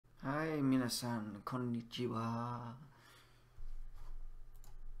minasan, konnichiwa.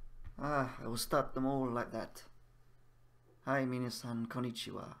 I will start them all like that. Hi, minasan,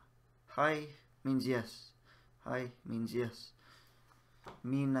 konnichiwa. Hi means yes. Hi means yes.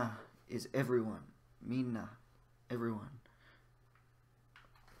 Mina is everyone. Mina, everyone.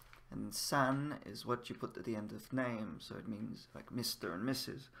 And san is what you put at the end of name, so it means like Mr. and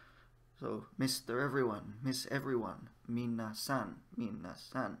Mrs. So Mr. Everyone, Miss Everyone, Mina san, Mina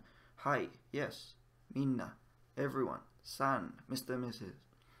san. Hi, yes, Mina, everyone, san, Mr. Mrs.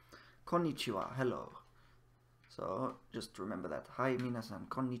 Konnichiwa, hello. So just remember that. Hi, minasan,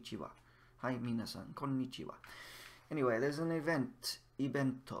 konnichiwa. Hi, minasan, konnichiwa. Anyway, there's an event,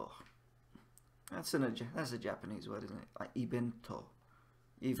 ibento. That's a Japanese word, isn't it? Like ibento.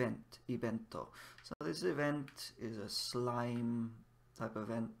 Event, ibento. So this event is a slime type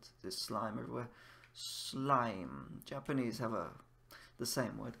event. There's slime everywhere. Slime. Japanese have the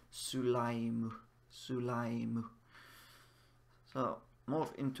same word. Sulaimu. Sulaimu. So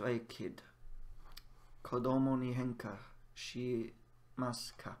morph into a kid. Kodomo ni henka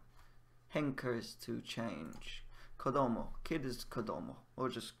shimasu ka. Henka is to change. Kodomo. Kid is kodomo. Or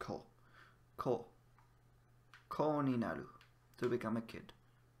just ko. Ko. Ko ni naru. To become a kid.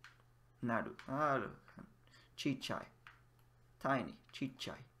 Naru. Naru. Chichai. Tiny.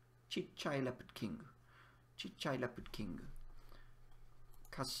 Chichai. Chichai leopard king. Chichai leopard king.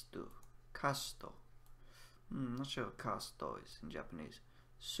 Kasto. Kasto. Not sure what kasto is in Japanese.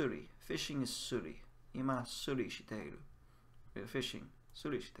 Suri. Fishing is suri. Ima suri shiteru. We are fishing.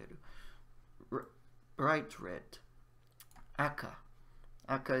 Suri shiteru. Bright red. Aka.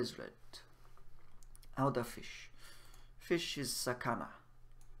 Aka is red. Elder fish. Fish is sakana.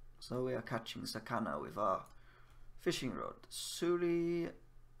 So we are catching sakana with our fishing rod. Suri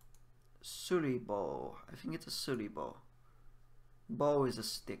bow. I think it's a suri bow. Bow is a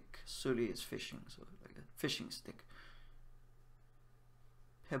stick. Suri is fishing, so like a fishing stick.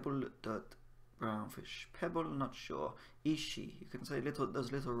 Pebble, dirt, brown fish. Pebble, not sure. Ishi. You can say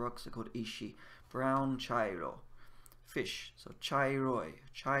those little rocks are called ishi. Brown chairo. Fish. So chairoi.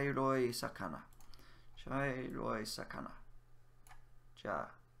 Chairoi sakana. Chairoi sakana. Ja.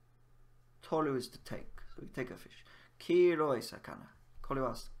 Toru is to take. So we take a fish. Kiroi sakana. Kore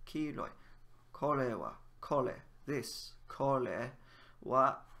wa kiroi. Kore wa kore. This. Kore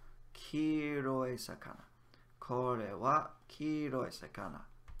wa kiroi sakana. Kore wa kiroi sakana.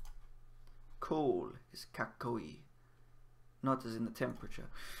 Cool is kakkoi. Not as in the temperature.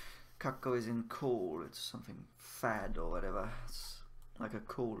 Kakko is in cool. It's something fad or whatever. It's like a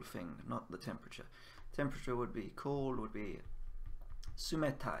cool thing, not the temperature. Temperature would be cool, would be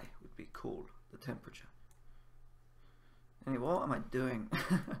sumetai, would be cool, the temperature. Anyway, what am I doing?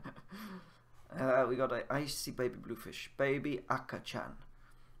 We got an icy baby bluefish. Baby Aka-chan.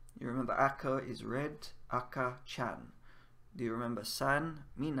 You remember Aka is red, Aka-chan. Do you remember san?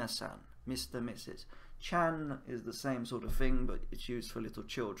 Mina-san, Mr. Mrs. Chan is the same sort of thing, but it's used for little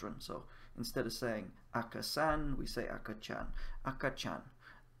children. So instead of saying Aka-san, we say Aka-chan. Aka-chan.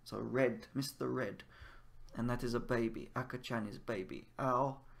 So red, Mr. Red. And that is a baby. Aka-chan is baby.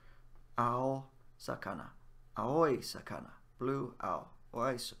 Ao, ao, sakana. Aoi sakana. Blue ao.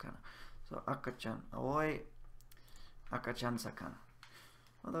 Oi sakana. So Aka-chan, aoi, Aka-chan sakana.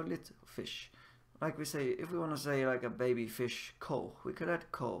 Other little fish. Like we say, if we want to say like a baby fish, ko, we could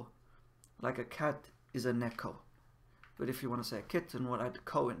add ko. Like a cat is a neko. But if you want to say a kitten, we'll add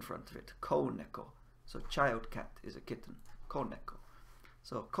ko in front of it. Ko neko. So child cat is a kitten. Ko neko.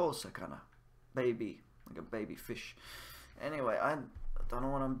 So ko sakana. Baby. Like a baby fish. Anyway, I don't know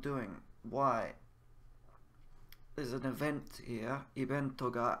what I'm doing. Why? There's an event here.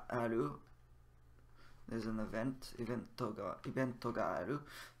 Ibento ga aru. There's an event. Ibento ga aru.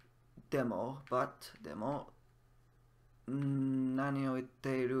 Demo, but demo. Nani o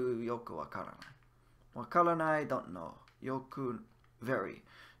itteru yoku wakaranai. Wakaranai, don't know. Yoku, very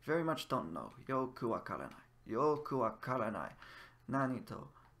much don't know. Yoku wakaranai. Yoku wakaranai. Nani to.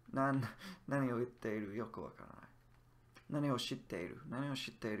 Nani o itteru yoku wakaranai. Nani o shitteru. Nani o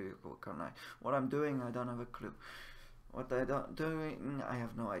shitteru yoku wakaranai. What I'm doing, I don't have a clue. What I'm doing, I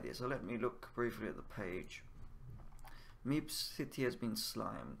have no idea. So let me look briefly at the page. MeepCity has been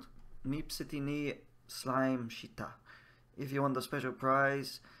slimed. MeepCity ni slime shita. If you want the special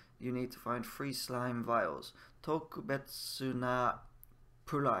prize, you need to find 3 slime vials. Tokubetsu na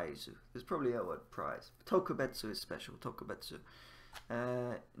puraizu. There's probably a word prize. Tokubetsu is special. Tokubetsu.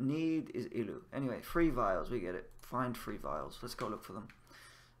 Need is ilu. Anyway, 3 vials. We get it. Find 3 vials. Let's go look for them.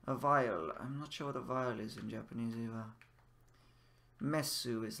 A vial. I'm not sure what a vial is in Japanese either.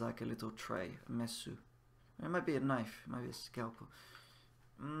 Mesu is like a little tray. Mesu. It might be a knife. It might be a scalpel.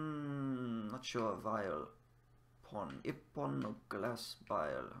 not sure. Vial. Pon. Ippon no glass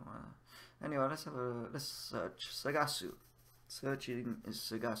vial. Anyway, let's search. Sagasu. Searching is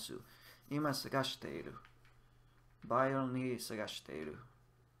Sagasu. Ima sagashiteiru. Vial ni sagashiteiru.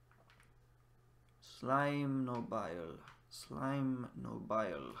 Slime no bile. Slime no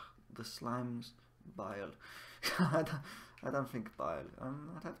bile. The slime's bile. I don't think bile.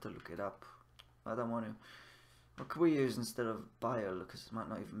 I'd have to look it up. I don't want to. What could we use instead of bile? Because it might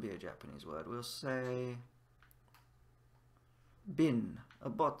not even be a Japanese word. We'll say bin. A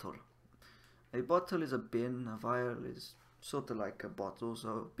bottle. A bottle is a bin. A vial is sort of like a bottle.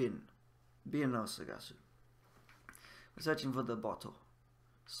 So bin. Bin no sagasu. We're searching for the bottle.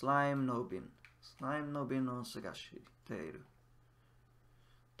 Slime no bin. Slime no bin no sagashiteiru.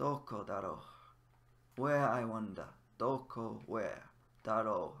 Doko daro. Where, I wonder. Doko, where.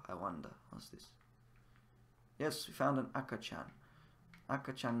 Daro, I wonder. What's this? Yes, we found an akachan.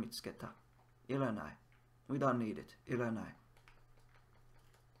 Akachan mitsuketa. Iranai. We don't need it. Iranai.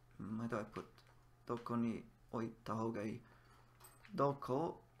 Where do I put? Doko ni oita hoga ii.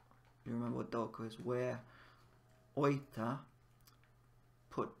 Doko. You remember what doko is? Where. Oita.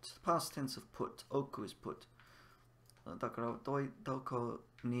 Put. Past tense of put. Oku is put. Dakara doko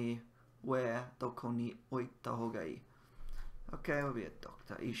ni where. Doko ni oita hoga ii. Okay, we'll be a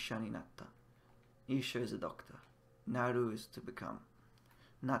doctor. Isha ni natta. Isha is a doctor. Naru is to become.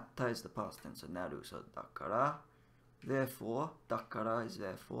 Natta is the past tense of naru. So dakara. Therefore. Dakara is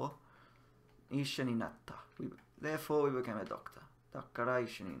therefore. Isha ni natta. Therefore we became a doctor. Dakara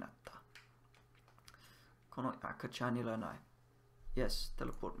isha ni natta. Kono akachan iranai. Yes,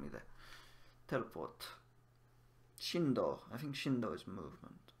 teleport me there. Teleport. Shindo. I think shindo is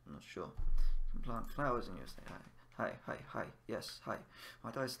movement. I'm not sure. You can plant flowers in your state. Hi. Yes, hi.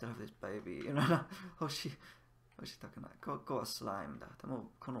 Why do I still have this baby? You know, Hoshi takanai. Go slime da. Tamo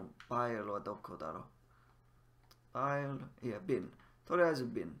kono bile wa doko daro. Bile, yeah, bin.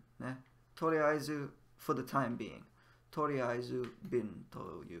 Toriaizu bin, ne? Toriaizu for the time being. Toriaizu bin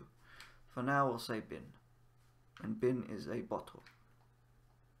to you. For now we'll say bin. And bin is a bottle.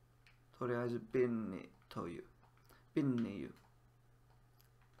 Toriaizu bin ni to you. Bin ni you.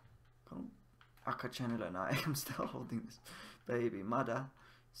 Akachan iranai. I'm still holding this baby. Mada.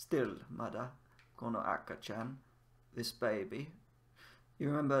 Still mada. Kono akachan. This baby. You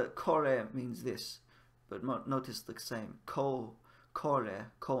remember kore means this. But notice the same. Kore,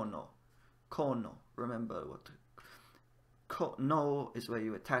 kono. Kono. Remember what? No is where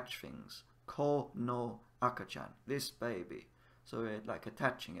you attach things. Ko no akachan. This baby. So we're like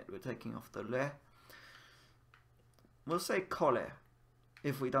attaching it. We're taking off the le. We'll say kore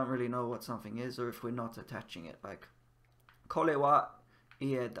if we don't really know what something is, or if we're not attaching it. Like kore wa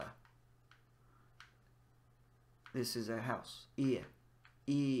ieda. This is a house. Ie.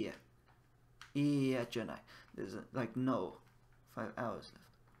 Janai. There's like no. 5 hours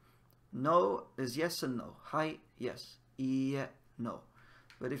left. No, there's yes and no. Hi, yes. Ie, no.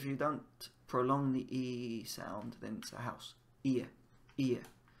 But if you don't prolong the E sound, then it's a house. Ie.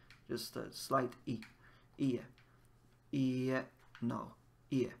 Just a slight E. Ie, no.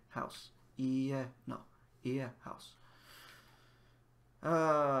 Ie, house. Ie, no. Ie, house.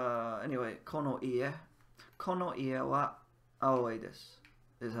 Anyway, kono ie. Kono ie wa aoi desu.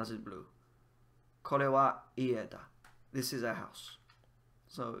 This house is blue. Kore wa ie da. This is a house.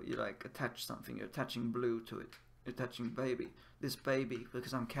 So you like attach something. You're attaching blue to it. You're attaching baby. This baby,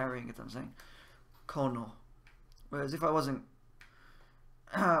 because I'm carrying it, I'm saying kono. Whereas if I wasn't,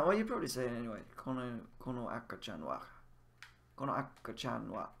 well, you probably say it anyway. Kono akachan wa. Kono akachan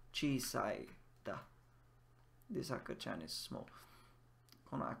wa chisai da. This akachan is small.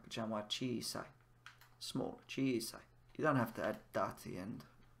 Kono akachan wa chisai. Small. Chisai. You don't have to add da at the end.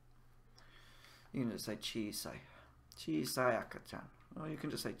 You can just say chisai. Chisai akachan. Or you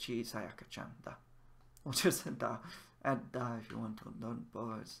can just say chisai akachan da. Or just da. Add da if you want to. Don't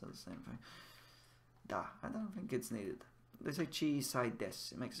bother. It's the same thing. Da. I don't think it's needed. They say chisai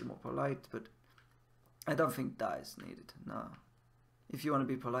des. It makes it more polite, but I don't think da is needed. No. If you want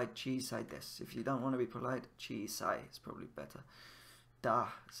to be polite, chisai des. If you don't want to be polite, chisai is probably better. Da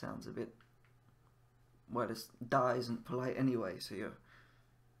sounds a bit. Well, da isn't polite anyway, so you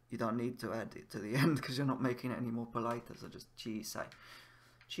don't need to add it to the end because you're not making it any more polite. So just chisai.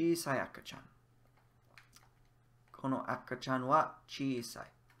 Chisai akachan. Kono akachan wa chisai.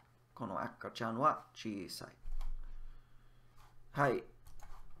 Kono akachan wa chisai. Hai.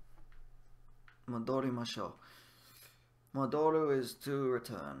 Modorimashou. Modoru is to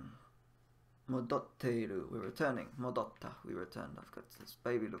return. Modotteru. We're returning. Modotta. We returned. I've got this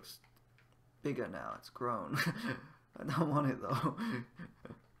baby looks bigger now. It's grown. I don't want it though.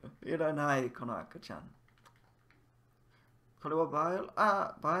 Iranai kono akachan. これはバイオ、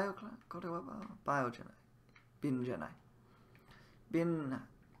あ、バイオかなこれはバイオじゃない。瓶じゃない。瓶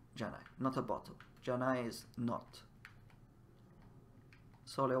じゃない。not a bottle. じゃない is not.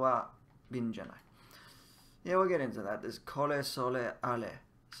 それは瓶じゃない。Yeah, we'll get into that. There's kole, sole, ale.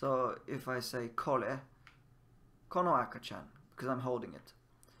 So if I say kole, kono akachan, because I'm holding it.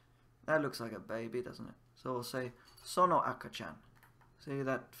 That looks like a baby, doesn't it? So we'll say sono akachan. See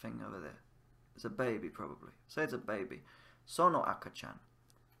that thing over there? It's a baby, probably. Say it's a baby. Sono akachan.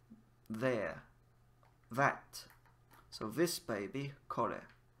 There. That. So this baby, kore.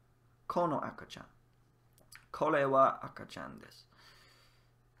 Kono akachan. Kore wa akachan desu.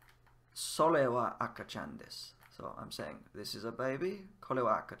 Sole wa akachan desu. So I'm saying this is a baby. Kore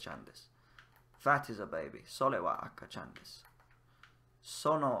wa akachan desu. That is a baby. Sole wa akachan desu.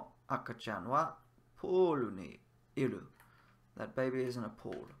 Sono akachan wa poolu ni iru. That baby is in a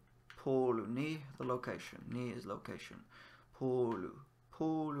pool. Poolu ni, the location. Ni is location. Poolu.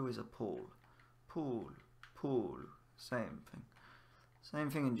 Poolu is a pool. Pool. Pool. Same thing. Same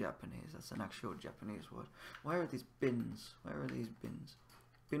thing in Japanese. That's an actual Japanese word. Where are these bins? Where are these bins?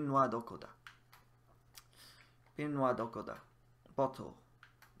 Bin wa doko da? Bin wa doko da? Bottle.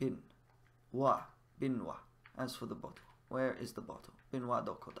 Bin. Wa. Bin wa. As for the bottle. Where is the bottle? Bin wa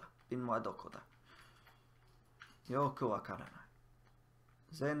doko da? Bin wa doko da? Yoku wakaranai.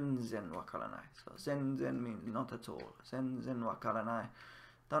 Zenzen wakaranai. So zenzen means not at all. Zenzen wakaranai.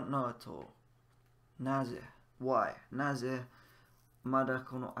 Don't know at all. Naze. Why? Naze mada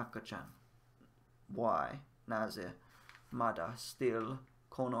kono akachan. Why? Naze mada still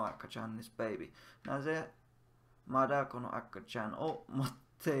kono akachan, this baby. Naze mada kono akachan o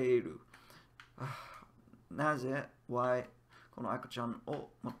motteiru. Naze, why kono akachan o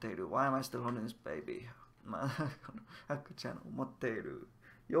motteiru? Why am I still holding this baby? Kono akachan o motteiru.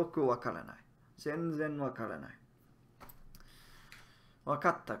 Yoku wakaranai. Zenzen wakaranai.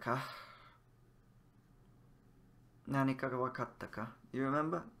 Wakatta ka? Nanika ga wakatta ka? You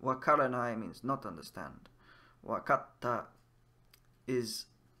remember? Wakaranai means not understand. Wakatta is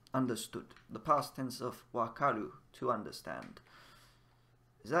understood. The past tense of wakaru, to understand.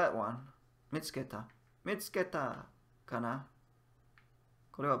 Is that one? Mitsuketa. Mitsuketa kana?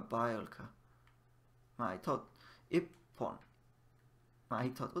 これはバイオルか。まあ、I thought 一本。まあ、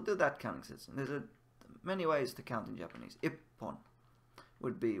I thought we'll do that counting system. There's many ways to count in Japanese. 一本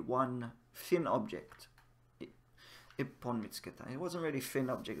would be one thin object. 一本見つけた. It wasn't really thin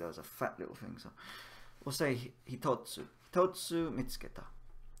object, that was a fat little thing. So we'll say hitotsu. Hitotsu 見つけた.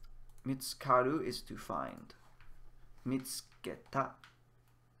 Mitsukaru is to find. 見つけた.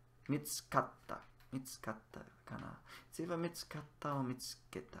 見つかった. 見つかったかな. It's either 見つかった or 見つ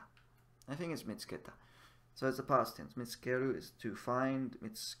けた. I think it's 見つけた. So it's the past tense. 見つける is to find. 見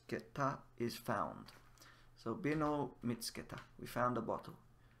つけた is found. So 瓶を見つけた. We found a bottle.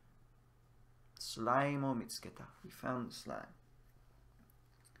 Slimeを見つけた. We found slime.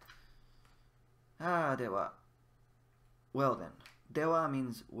 では well then. では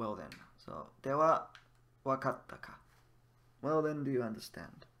means well then. So ではわかったか? Well then, do you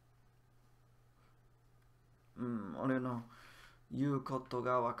understand? 俺の言うこと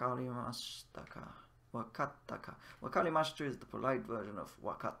がわかりましたか? わかったか? わかりました is the polite version of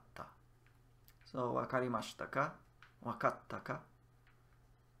わかった. So わかりましたか? わかったか?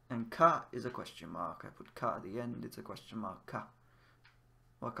 And ka is a question mark. I put ka at the end, it's a question mark. Ka.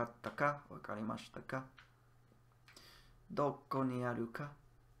 Wakatta ka? Wakarimashita ka? Doko ni aru ka?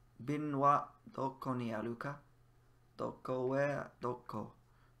 Bin wa doko ni aru ka? Doko, where? Doko.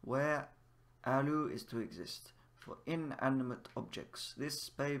 Where? Aru is to exist. For inanimate objects. This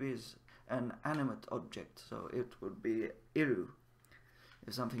baby is an animate object, so it would be iru.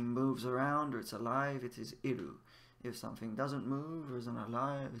 If something moves around or it's alive, it is iru. If something doesn't move or isn't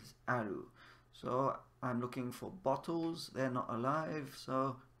alive, it's aru. So I'm looking for bottles, they're not alive,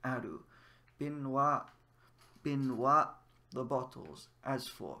 so aru. Bin wa, the bottles. As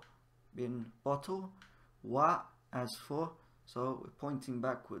for, bin bottle, wa, as for. So we're pointing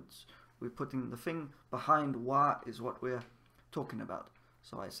backwards. We're putting the thing behind wa is what we're talking about.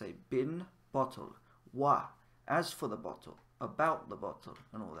 So I say bin, bottle, wa, as for the bottle, about the bottle,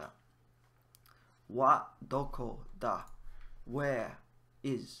 and all that. Wa doko da, where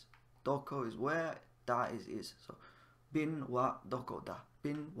is. Doko is where, da is. So bin wa doko da,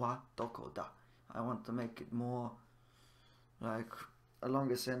 bin wa doko da. I want to make it more like a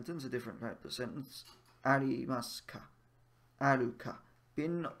longer sentence, a different type of sentence. Arimasu ka, aru ka.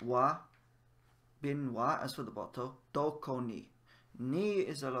 Bin wa, as for the bottle, doko ni. Ni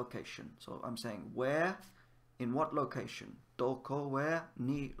is a location. So I'm saying where, in what location. Doko, where,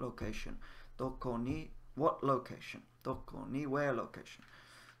 ni, location. Doko ni, what location. Doko ni, where location.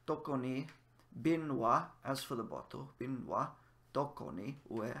 Doko ni, bin wa, as for the bottle, bin wa, doko ni,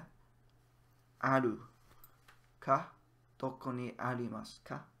 where, aru, ka, doko ni arimasu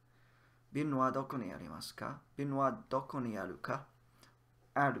ka. Bin wa doko ni arimasu ka? Bin wa doko ni aru ka?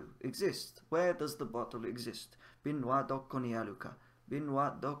 Aru, exist. Where does the bottle exist? Bin wa doko ni aru ka? Bin wa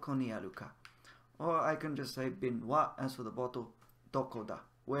doko ni aru ka? Or I can just say bin wa, as for the bottle, doko da.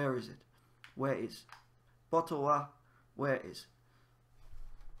 Where is it? Where is? Bottle wa, where is?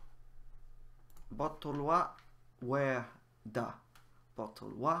 Bottle wa, where da.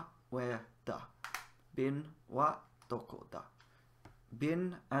 Bottle wa, where da. Bin wa, doko da.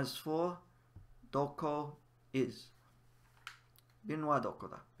 Bin, as for, doko is. Bin wa doko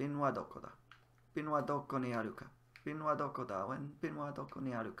da. Bin wa doko da. Bin wa doko ni aru ka? Bin wa doko da. When bin wa doko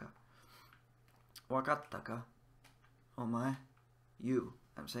ni aru ka? Wakatta ka? Omae? You.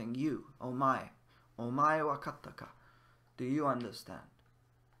 I'm saying you. Omae. Omae wakatta ka? Do you understand?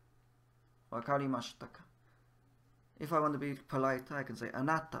 Wakarimashita ka? If I want to be polite, I can say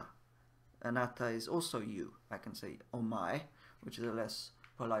anata. Anata is also you. I can say omae, which is a less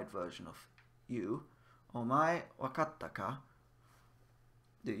polite version of you. Omae wakatta ka?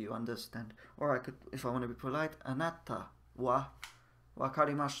 Do you understand? Or I could, if I want to be polite, anata wa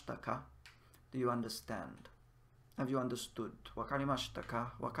wakarimashita ka? Do you understand? Have you understood? Wakarimashita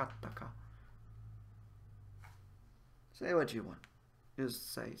ka? Wakatta ka? Say what you want.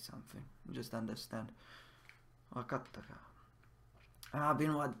 Just say something. Just understand. Wakatta ka? Ah,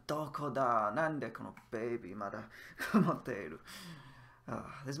 bin wa doko da? Nande kono baby mada komotteiru?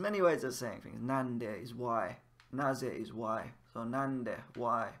 There's many ways of saying things. Nande is why. Naze is why. So nande,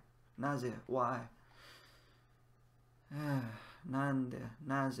 why. Naze, why. Nande,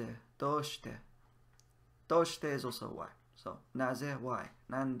 naze, doshite. Doshite is also why. So naze, why.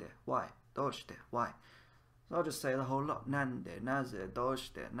 Nande, why. Doshite, why. So I'll just say the whole lot. Nande, naze,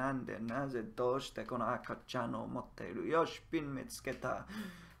 doshite. Nande, naze, doshite. Kono akachan o motteiru. Yosh, bin mitsuketa.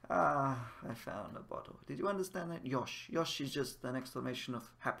 Ah, I found a bottle. Did you understand that? Yosh. Yosh is just an exclamation of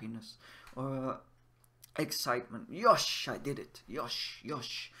happiness or excitement. Yosh, I did it. Yosh,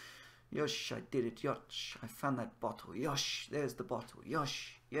 yosh. Yosh, I did it. Yosh, I found that bottle. Yosh, there's the bottle.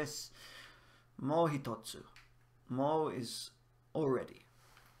 Yosh, yes. Mo hitotsu. Mo is already.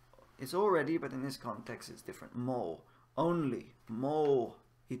 It's already, but in this context it's different. Mo. Only. Mo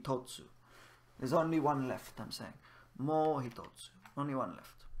hitotsu. There's only one left, I'm saying. Mo hitotsu. Only one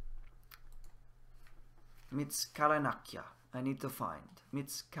left. Mitsukaranakya. I need to find.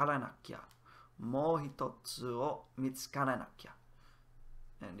 Mitsukaranakya. Mo hitotsu o mitsukaranakya.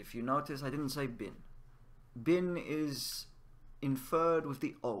 And if you notice, I didn't say bin. Bin is inferred with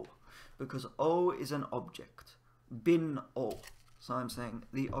the o, because o is an object. Bin o. So I'm saying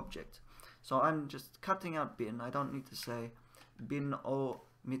the object. So I'm just cutting out bin. I don't need to say bin o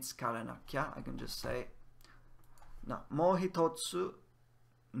mitsukaranakya. I can just say, no, mo hitotsu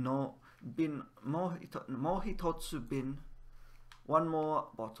no bin, mo hitotsu bin, one more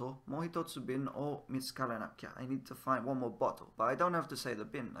bottle, mo hitotsu bin o mitsukaranakya. I need to find one more bottle, but I don't have to say the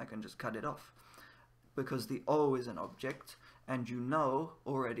bin. I can just cut it off, because the o is an object, and you know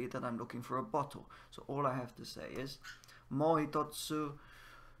already that I'm looking for a bottle. So all I have to say is mo hitotsu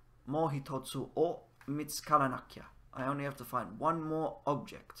o mitsukaranakya. I only have to find one more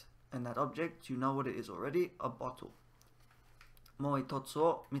object, and that object, you know what it is already, a bottle. Mo hitotsu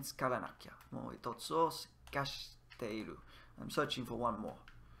o mitsukaranakya. Mo hitotsu o sakashiteiru. I'm searching for one more.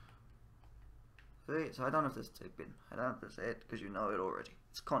 See? So I don't have to say bin. I don't have to say it because you know it already.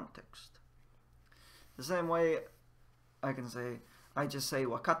 It's context. The same way I can say, I just say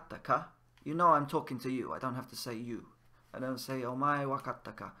wakatta ka. You know I'm talking to you. I don't have to say you. I don't say omae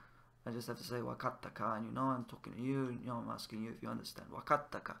wakatta ka. I just have to say wakatta ka, and you know I'm talking to you, and you know I'm asking you if you understand.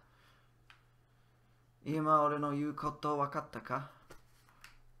 Wakatta ka. Ima ore no iu koto wakatta ka?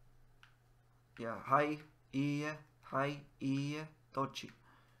 Yeah, hai, iie, hai, iie, dochi.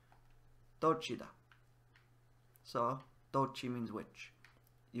 Dochi da. So, dochi means which.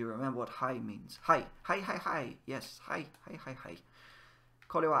 You remember what hai means. Hai, hai, hai, hai. Yes, hai, hai, hai, hai.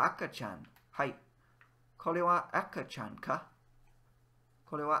 Kore wa akka-chan. Hai. Kore wa akka-chan ka?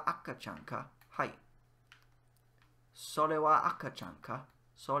 Kore wa akka-chan ka? Hai. Sore wa akka-chan ka?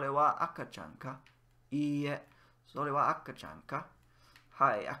 Sore wa akka-chan ka? Iie. Sore wa akka-chan ka?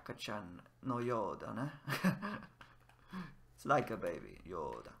 Hai, akka-chan no you da ne? It's like a baby,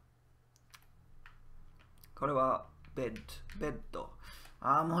 you da. Kore wa beddo.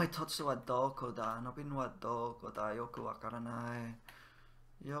 Ah, mo hitotsu wa doko da? No bin wa doko da? Yoku wakaranai.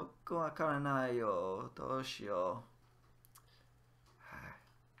 Yoku wakaranai yo. Doshio.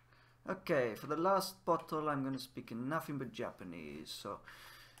 Okay, for the last bottle, I'm going to speak in nothing but Japanese. So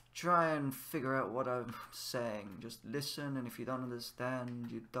try and figure out what I'm saying. Just listen, and if you don't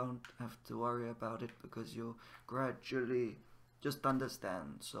understand, you don't have to worry about it because you'll gradually just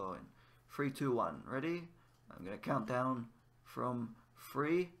understand. So in 3, 2, 1, ready? I'm going to count down from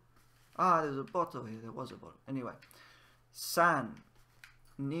 3. Ah, there's a bottle here. There was a bottle. Anyway. 3、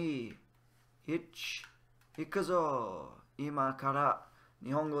2、1、行くぞ。今から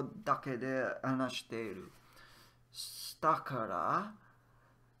日本語だけで話している。だか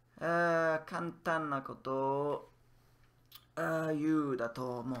ら、簡単なことを言うだ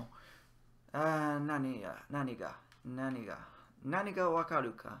と思う。何がわか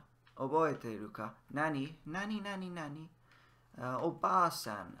るか覚えているか何おばあ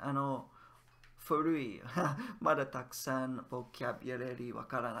さん、古い。まだたくさんボキャブラリーわ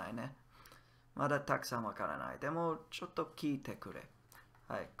からないね。まだたくさんわからない。でも、ちょっと聞いてくれ。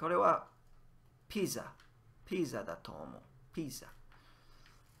はい。これは、ピザだと思う。ピザ。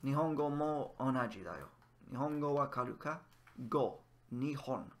日本語も同じだよ。日本語わかるか ?5。日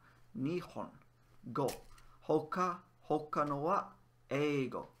本。5。他のは英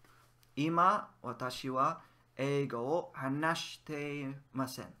語。今、私は英語を話していま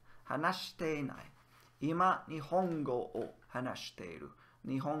せん。話していない。今、日本語を話している。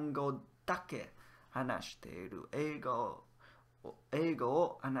日本語だけ話している。英語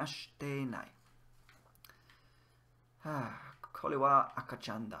を話していない。これは赤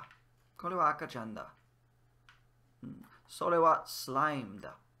ちゃんだ。それはスライム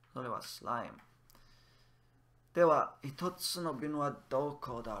だ。では、一つの瓶はど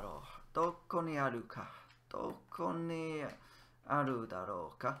こだろう？どこにあるか？どこにあるだ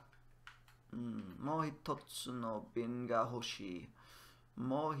ろうか？もう一つの瓶が欲しい。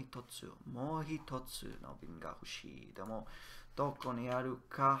もう一つの瓶が欲しい。でも、どこにある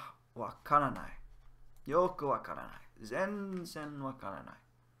かわからない。よくわからない。全然わからない。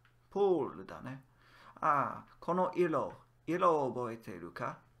プールだね。この色覚えている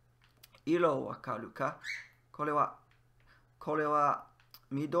か？色わかるか？これは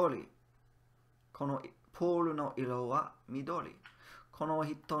緑。このプールの色は緑。この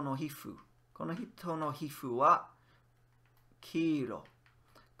人の皮膚は黄色。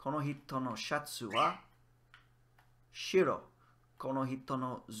この人のシャツは白。この人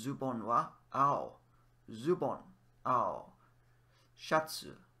のズボンは青。シャ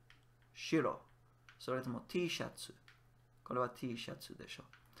ツ白。それとも T シャツ。これは T シャツでしょ。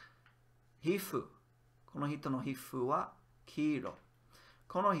皮膚。この人の皮膚は黄色。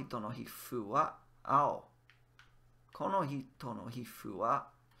この人の皮膚は青。この人の皮膚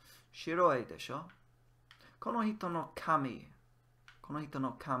は白いでしょ。この人の髪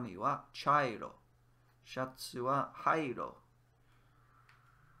は茶色。シャツは灰色。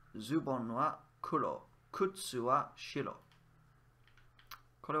ズボンは黒。靴は白。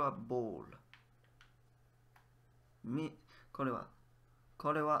これはボール。これ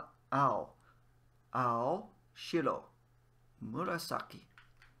は青。白。紫。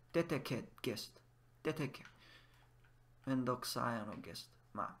出てけ、ゲスト。めんどくさいゲス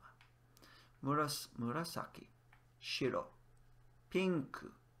ト。紫。白。ピン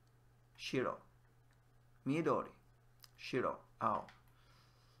ク。白。緑。白。青。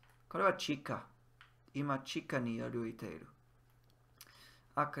これは地下。今、地下に歩いている。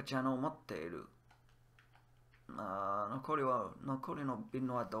赤ちゃんを持っている。残りの瓶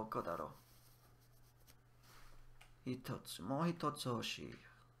はどこだろう？もう一つ欲しい。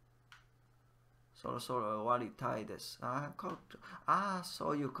そろそろ終わりたいです。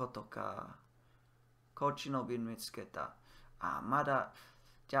そういうことか。こっちの瓶見つけた。まだ、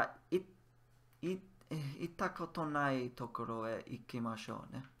じゃあ、行ったことないところへ行きましょ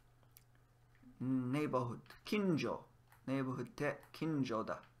うね。ネイバーフッド、近所。ネイバーフッドって近所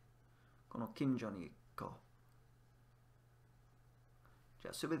だ。この近所に行こう。じ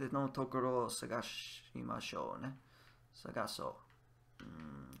ゃあ、すべてのところを探しましょうね。探そう。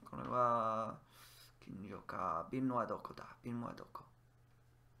これは、近所か。瓶はどこだ？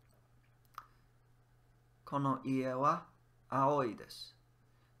この家は青いです。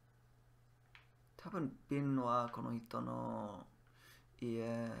多分、瓶はこの人の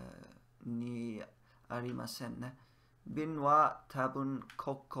家にありませんね。瓶は多分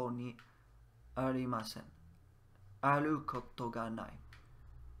ここにありません。あることがない。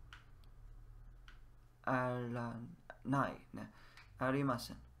ないね。ありま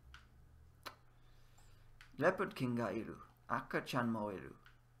せん。レパードキンがいる。赤ちゃんもいる。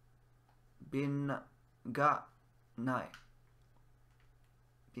瓶がない。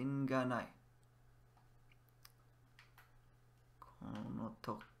この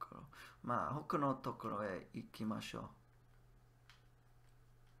ところ。まあ、他のところへ行きましょう。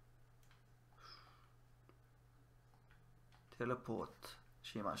テレポート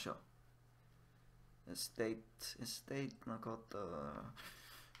しましょう。エステートのこと、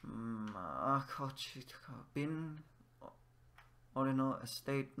まあ、こっちとか、瓶、俺のエス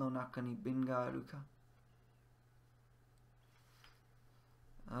テートの中に瓶があるか？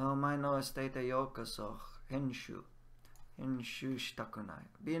お前のエステートへようこそ。編集したくない。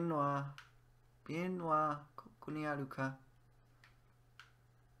瓶はここにあるか？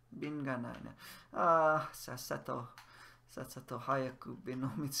瓶がないね。ああ、さっさと早く瓶を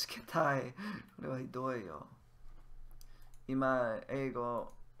見つけたい。これはひどいよ。今、英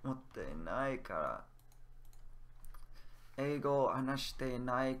語持っていないから。英語を話してい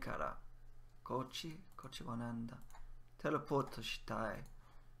ないから。こっちはなんだ？テレポートした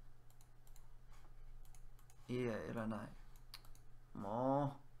い。いや、いらない。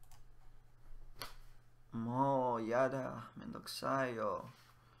もうやだ。めんどくさいよ。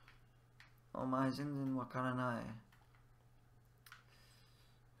お前全然わからない。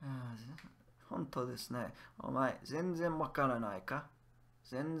本当ですね。お前全然わからないか？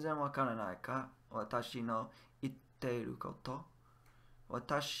私の言っていること。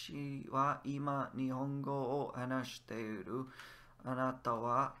私は今日本語を話している。あなた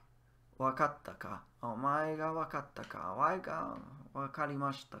はわかったか？お前がわかったか？お前がわかり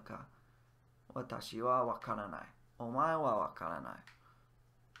ましたか？私はわからない。お前はわからない。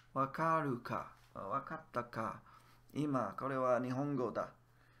わかるか？わかったか？今、これは日本語だ。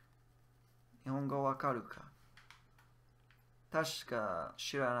日本語わかるか？確か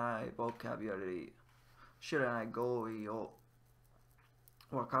知らないボキャブラリー、知らない語彙を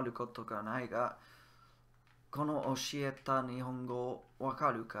わかることがないが、この教えた日本語わ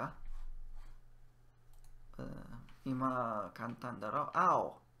かるか？今、簡単だろ？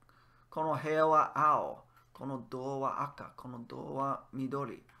青。この部屋は青。このドアは赤。このドアは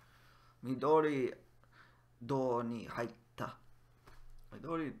緑。緑、ドアに入った。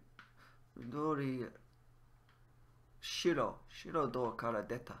緑、白ドアから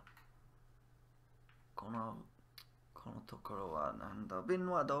出た。このところはなんだ？瓶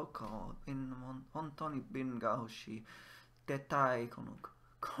はどこ？本当に瓶が欲しい。出たい。こ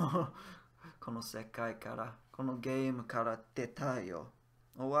の世界から、このゲームから出たいよ。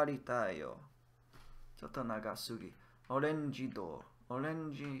終わりたいよ。ちょっと長すぎ。オレンジの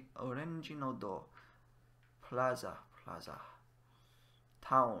ドア。プラザ。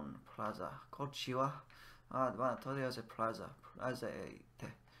タウン、プラザ。こっちはまあ、とりあえずプラザへ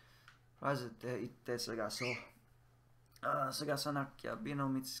行って探そう。探さなきゃ。瓶を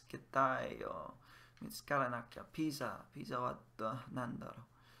見つけたいよ。見つからなきゃ。ピザはなんだろう。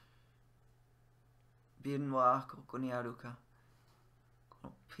瓶はここにあるか？こ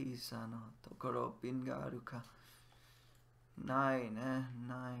のピザのところ、瓶があるか？ないね。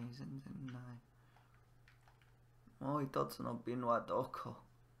全然ない。もう一つの瓶はどこ？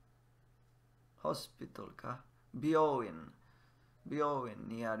ホスピタルか？病院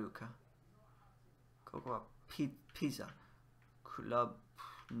にあるか？ここはピザ。クラブ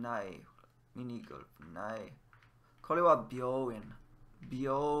ない。ミニゴルフない。これは病院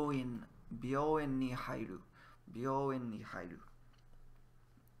に入る。病院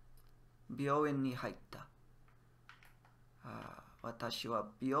に入った。私は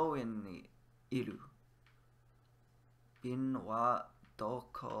病院にいる。瓶はど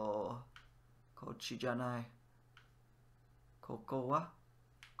こ？こっちじゃない。ここは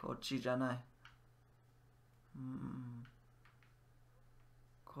こっちじゃない。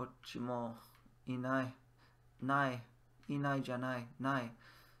こっちもいない。いないじゃない。ない。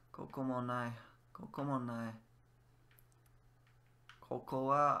ここもない。ここ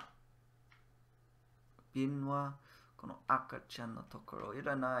は、瓶はこの赤ちゃんのところい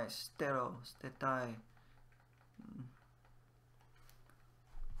らない。捨てたい。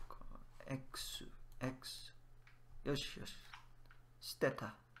X。よし。捨て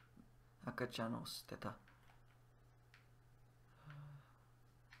た。赤ちゃんを捨てた。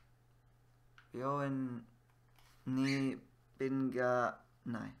病院に瓶が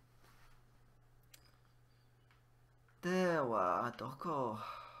ない。では、どこ？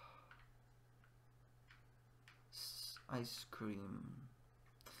アイスクリーム。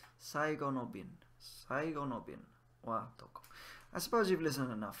最後の瓶はどこ？ I suppose you've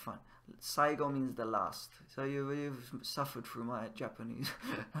listened enough fun. Saigo means the last. So you've suffered through my Japanese.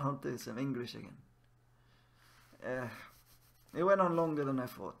 I'll do some English again. It went on longer than I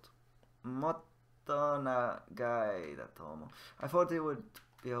thought. もっと長いだと思う。I thought it would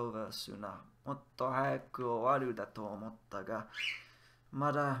be over sooner. もっと早く終わるだと思ったが、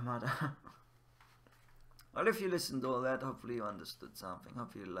Mada. Well, if you listened to all that, hopefully you understood something.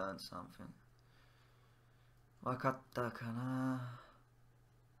 Hopefully you learned something. Wakatta kana?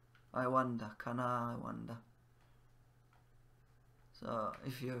 I wonder. Kana, I wonder. So,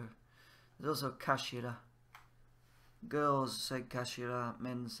 if you're... There's also kashira. Girls say kashira,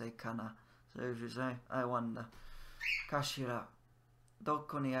 men say kana. So if you say, I wonder. Kashira.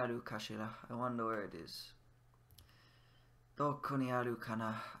 Doko ni aru kashira? I wonder where it is. Doko ni aru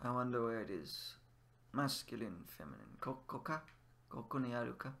kana? I wonder where it is. Masculine, feminine. Koko ka? Koko ni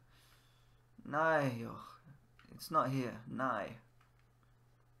aru ka? Nai yo. It's not here. Nai.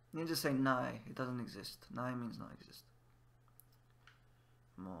 You just say nai. It doesn't exist. Nai means not exist.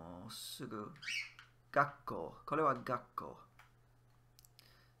 Mo sugu. Gakko. Kore wa gakko.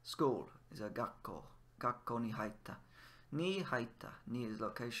 School is a gakko. Gakko ni haita. Ni haita. Ni is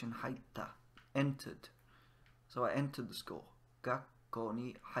location. Haita. Entered. So I entered the school. Gakko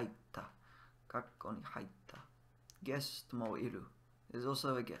ni haita. Gakko ni haita. Guest mo iru. Is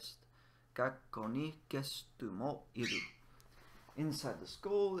also a guest. Gakko ni gestu mo iru. Inside the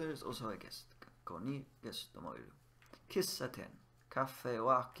school there is also a guest. Gakko ni gestu mo iru. Kissaten. Cafe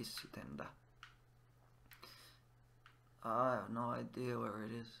wa kissuten da. I have no idea where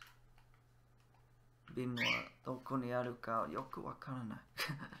it is. Bin wa doko ni aru ka yoku wakaranai.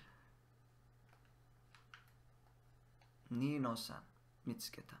 Nino-san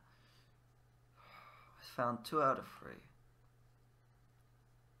mitsuketa. I found 2 out of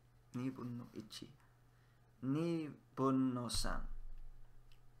 3. 2分の1. 2分の3.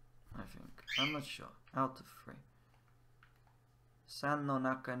 I think. I'm not sure. Out of 3. 3の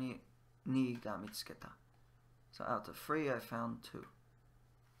中に2が見つけた. So out of 3 I found 2.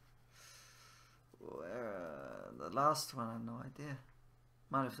 Where the last one I have no idea.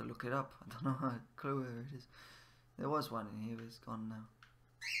 Might have to look it up. I don't know a clue where it is. There was one in here, but it's gone now.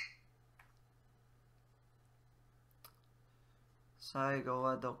 Saigo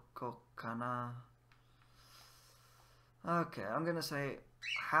wa doko kana? Okay, I'm gonna say,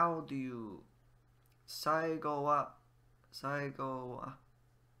 how do you... Saigo wa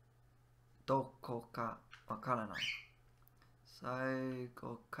doko ka wakaranai.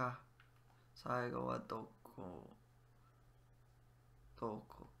 Saigo wa doko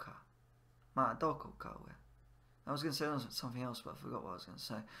ka. Ma, doko ka where? I was going to say something else, but I forgot what I was going to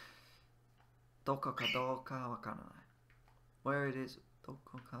say. Doko ka doka wakaranai. Where it is,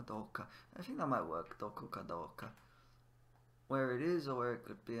 doko ka doka. I think that might work, doko ka doka. Where it is or where it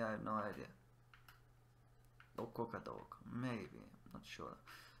could be, I have no idea. Doko ka doka. Maybe, I'm not sure.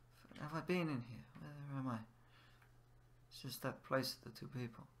 Have I been in here? Where am I? It's just that place with the 2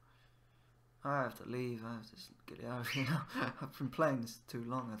 people. I have to leave, I have to get out of here now. I've been playing this too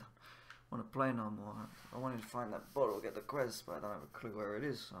long, I don't want to play no more. I wanted to find that bottle, get the quest, but I don't have a clue where it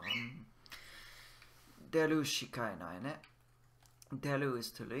is. So, Deru shikai nai ne. Deru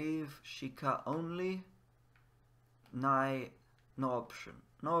is to leave. Shika only. Nai, no option.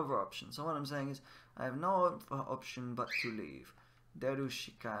 No other option. So what I'm saying is, I have no other option but to leave. Deru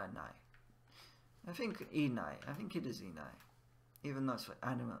shikai nai. I think inai. I think it is inai. Even though it's for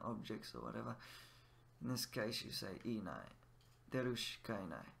animate objects or whatever. In this case you say inai. Deru shikai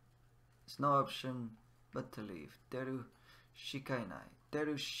nai. There's no option but to leave. Deru shikai nai.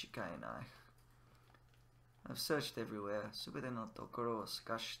 Deru shikai nai. I've searched everywhere. Subete no tokoro wo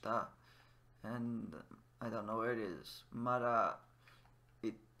sakashita. And I don't know where it is. Mada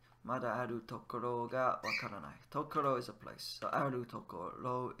aru tokoro ga wakaranai. Tokoro is a place. So aru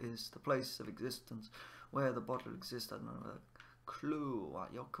tokoro is the place of existence where the bottle exists. I don't know. Clue wa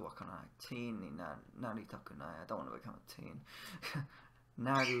yoku wakaranai. Teen ni naritakunai. I don't want to become a teen.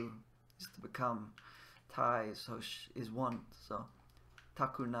 Naru is to become. Tai so is want. So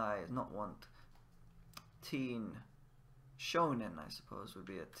takunai is not want. Teen. Shonen, I suppose, would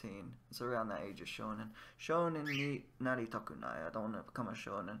be a teen. It's around the age of shonen. Shonen ni naritakunai. I don't want to become a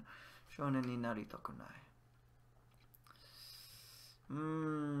shonen. Shonen ni naritakunai.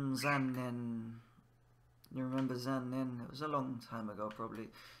 Zannen. You remember Zannen? It was a long time ago, probably.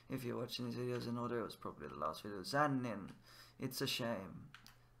 If you're watching these videos in order, it was probably the last video. Zannen. It's a shame.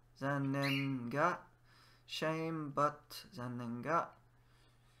 Zannen ga. Shame, but zannen ga.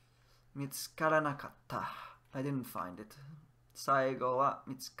 Mitsukaranakatta. I didn't find it. Saigo wa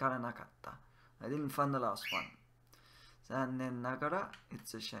mitsukaranakatta. I didn't find the last one. Zannen nagara,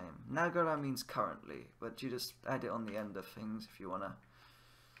 it's a shame. Nagara means currently, but you just add it on the end of things if you wanna.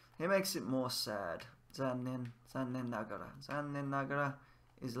 It makes it more sad. Zannen nagara. Zannen nagara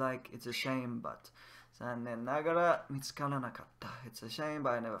is like, it's a shame, but. Zannen nagara mitsukaranakatta. It's a shame,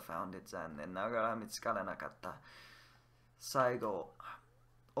 but I never found it. Zannen nagara mitsukaranakatta. Saigo.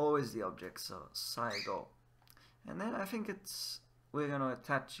 O is the object, so saigo. And then I think we're going to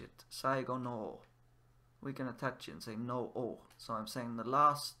attach it, saigo no. We can attach it and say no o. So I'm saying the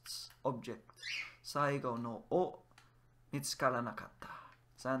last object, saigo no o mitsukaranakatta.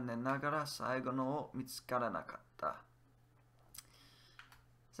 残念ながら最後のを見つからなかった。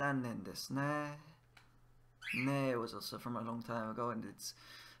残念ですね。Ne was also from a long time ago, and it's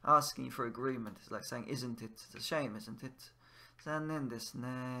asking for agreement. It's like saying, isn't it? It's a shame, isn't it? 残念ですね。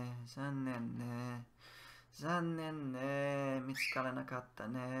残念ね。残念ね。見つからなかった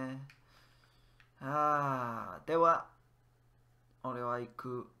ね。ああ、では、俺は行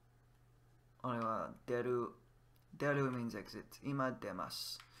く。俺は出る。出る means exit. 今出ま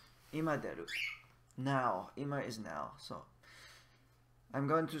す。今出る。Now. 今 is now. So, I'm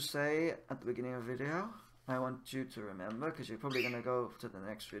going to say at the beginning of the video, I want you to remember, because you're probably going to go to the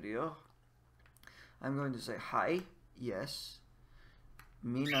next video. I'm going to say hi, yes.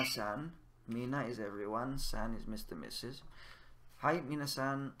 Mina-san. Mina is everyone. San is Mr. Mrs. Hi,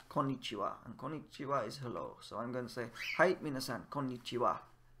 Mina-san. Konnichiwa. And konnichiwa is hello. So I'm going to say, hi, Mina-san. Konnichiwa.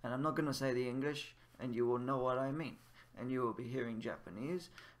 And I'm not going to say the English, and you will know what I mean. And you will be hearing Japanese,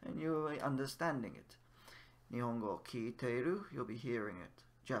 and you will be understanding it. Nihongo kiiteiru, you'll be hearing it.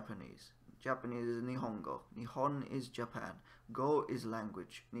 Japanese. Japanese is Nihongo. Nihon is Japan. Go is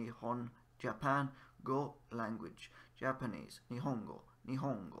language. Nihon, Japan. Go, language. Japanese. Nihongo.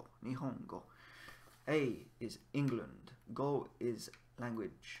 Nihongo. Nihongo. A is England. Go is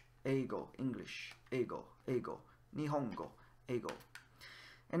language. Eigo, English. Eigo, Eigo. Nihongo, Eigo.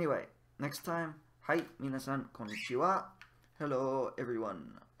 Anyway, next time. Hi, minasan, konnichiwa. Hello,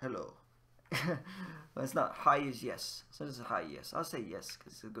 everyone. Hello. Well, it's not. Hi is yes. So this is hi, yes. I'll say yes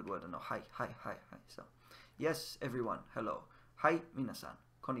because it's a good word to know. Hi, hi, hi, hi. So, yes, everyone. Hello. Hi, minasan,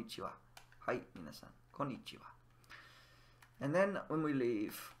 konnichiwa. Hi, minasan, konnichiwa. And then when we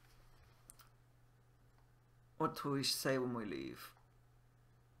leave, what do we say when we leave?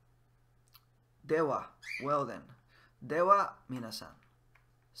 Dewa. Well then. Dewa, minasan.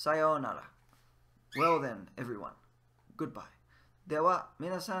 Sayonara. Well then, everyone. Goodbye. Dewa,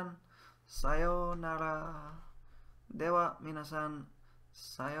 minasan. Sayonara. Dewa, minasan.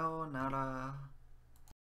 Sayonara.